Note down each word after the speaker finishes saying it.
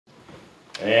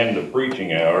and the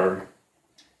preaching hour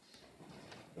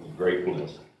is a great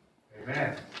blessing.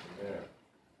 Amen.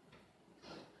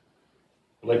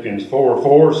 Philippians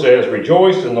 4:4 says,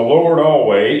 "Rejoice in the Lord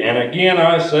always, and again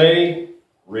I say,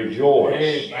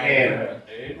 rejoice." Amen.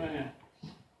 Amen.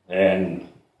 And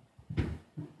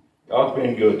God's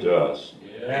been good to us.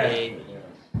 Amen.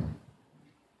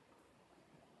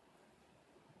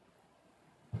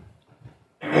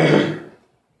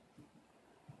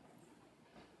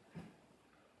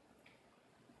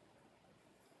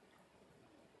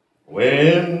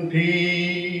 When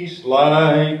peace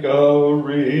like a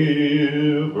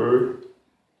river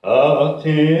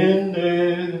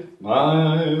attendeth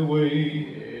my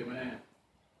way, Amen.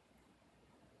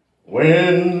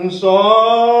 when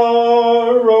sorrows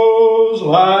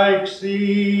like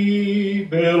sea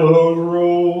billows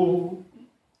roll,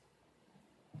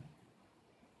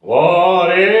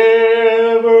 whatever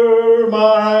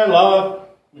my lot,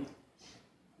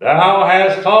 thou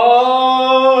hast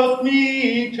taught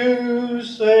me to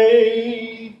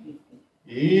say,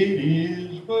 it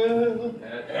is well.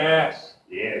 Yes.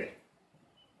 Yes.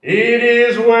 It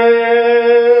is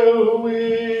well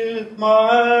with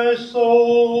my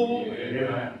soul.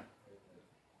 Amen.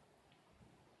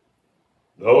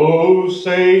 Though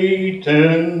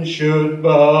Satan should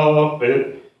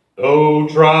buffet, though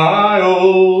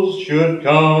trials should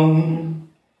come,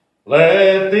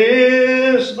 let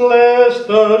this blessed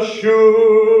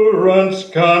assurance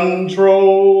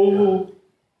control,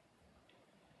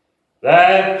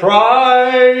 that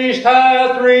Christ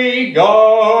hath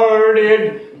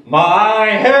regarded my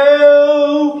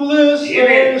helpless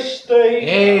Amen. estate,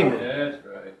 Amen. That's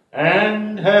right.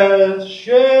 and hath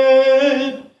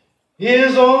shed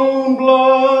his own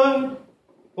blood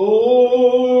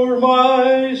for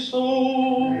my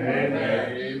soul.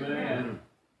 Amen. Amen.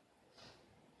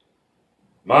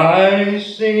 My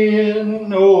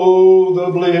sin, oh, the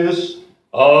bliss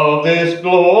of this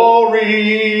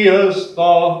glorious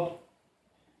thought.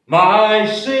 My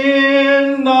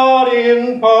sin, not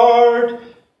in part,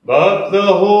 but the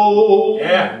whole,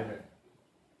 Yeah.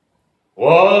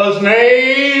 was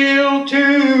nailed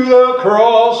to the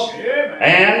cross, Amen.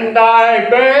 and I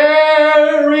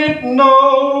bear it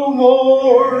no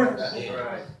more. That's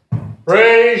right.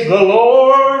 Praise the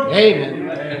Lord. Amen.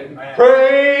 Amen.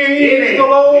 Praise Amen. the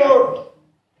Lord.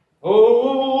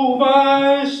 Oh,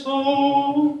 my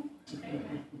soul.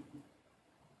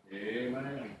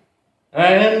 Amen.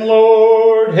 And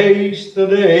Lord, haste the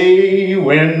day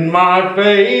when my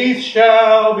faith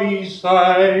shall be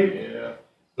sight. Yeah.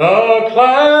 The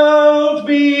clouds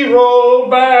be rolled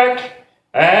back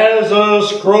as a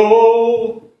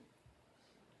scroll.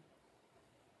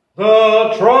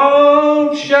 The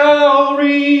trump shall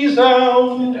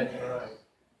resound, That's right.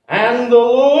 and the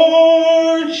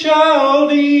Lord shall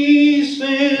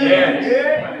descend.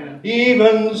 Yes.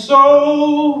 Even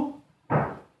so,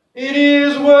 it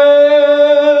is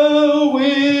well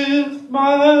with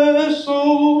my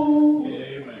soul.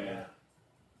 Amen.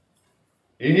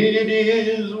 It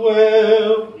is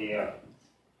well Yeah.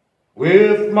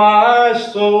 with my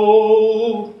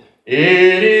soul.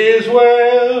 It is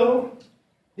well.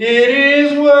 It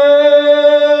is well.